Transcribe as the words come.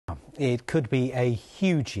It could be a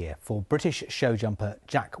huge year for British show jumper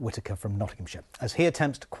Jack Whitaker from Nottinghamshire as he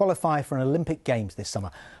attempts to qualify for an Olympic Games this summer,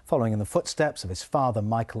 following in the footsteps of his father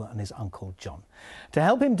Michael and his uncle John. To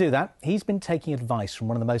help him do that, he's been taking advice from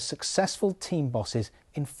one of the most successful team bosses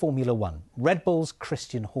in Formula One, Red Bull's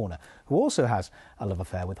Christian Horner, who also has a love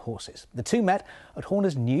affair with horses. The two met at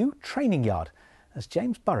Horner's new training yard, as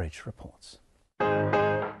James Burridge reports.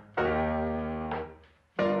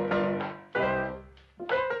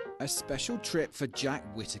 A special trip for Jack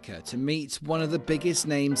Whitaker to meet one of the biggest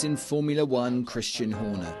names in Formula One, Christian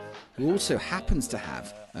Horner, who also happens to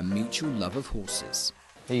have a mutual love of horses.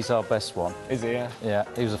 He's our best one. Is he, yeah? Yeah,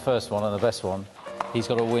 he was the first one and the best one. He's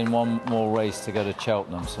got to win one more race to go to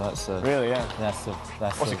Cheltenham, so that's really, yeah.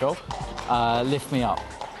 What's it called? Lift Me Up.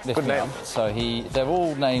 Good name. So they're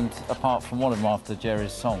all named, apart from one of them, after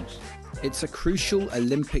Jerry's songs. It's a crucial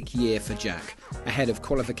Olympic year for Jack, ahead of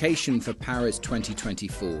qualification for Paris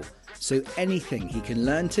 2024. So anything he can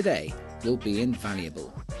learn today will be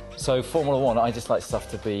invaluable. So Formula One, I just like stuff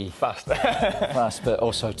to be fast, but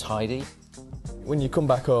also tidy. When you come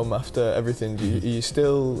back home after everything, are you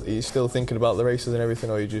still thinking about the races and everything,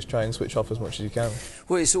 or you just try and switch off as much as you can?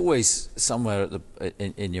 Well, it's always somewhere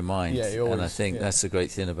in your mind, and I think that's the great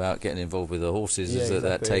thing about getting involved with the horses, is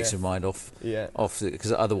that takes your mind off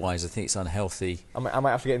because otherwise I think it's unhealthy. I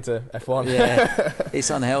might have to get into F1. Yeah, it's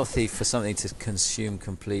unhealthy for something to consume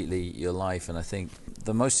completely your life, and I think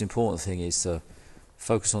the most important thing is to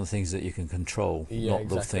focus on the things that you can control,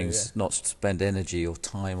 not spend energy or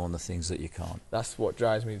time on the things that you can't. That's what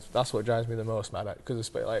drives me. That's what drives me the most, man. Because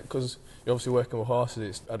you're obviously working with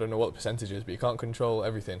horses. I don't know what the percentage is, but you can't control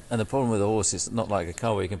everything. And the problem with a horse is not like a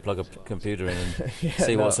car where you can plug a computer in and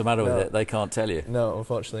see what's the matter with it. They can't tell you. No,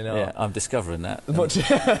 unfortunately not. Yeah, I'm discovering that. What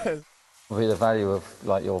would be the value of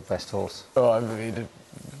like your best horse? Oh, I mean,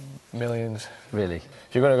 millions. Really? If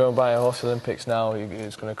you're going to go and buy a horse Olympics now,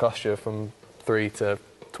 it's going to cost you from 3 to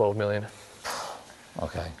 12 million.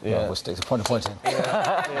 Okay, yeah. Well, we'll stick to pointing.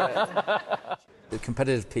 Yeah. The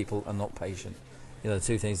competitive people are not patient. You know, the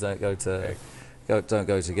two things don't go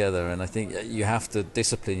together, and I think you have to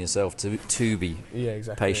discipline yourself to be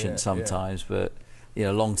patient sometimes. But you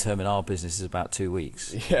know, long term in our business is about 2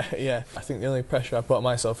 weeks. Yeah. I think the only pressure I put on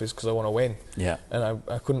myself is because I want to win. Yeah. And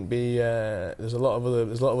I couldn't be. There's a lot of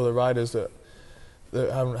other riders that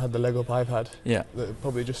haven't had the leg up I've had. Yeah. That are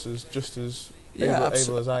probably just as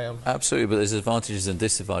able as I am. Absolutely, but there's advantages and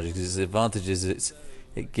disadvantages. Because the advantages,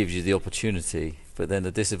 it gives you the opportunity, but then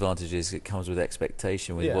the disadvantages, it comes with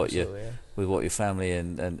expectation with what your family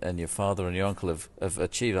and your father and your uncle have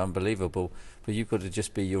achieved. Unbelievable, but you've got to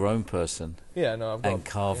just be your own person. Yeah, no, and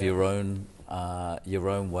carve your own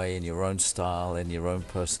way in your own style and your own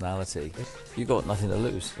personality. You've got nothing to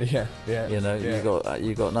lose. Yeah. You know,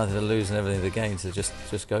 you got nothing to lose and everything to gain. So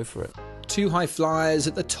just go for it. Two high flyers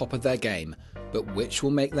at the top of their game, but which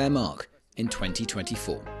will make their mark in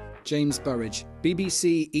 2024? James Burridge,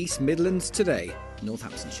 BBC East Midlands Today,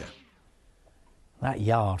 Northamptonshire. That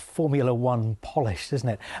yard, Formula One polished, isn't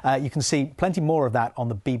it? You can see plenty more of that on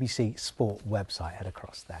the BBC Sport website. Head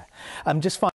across there.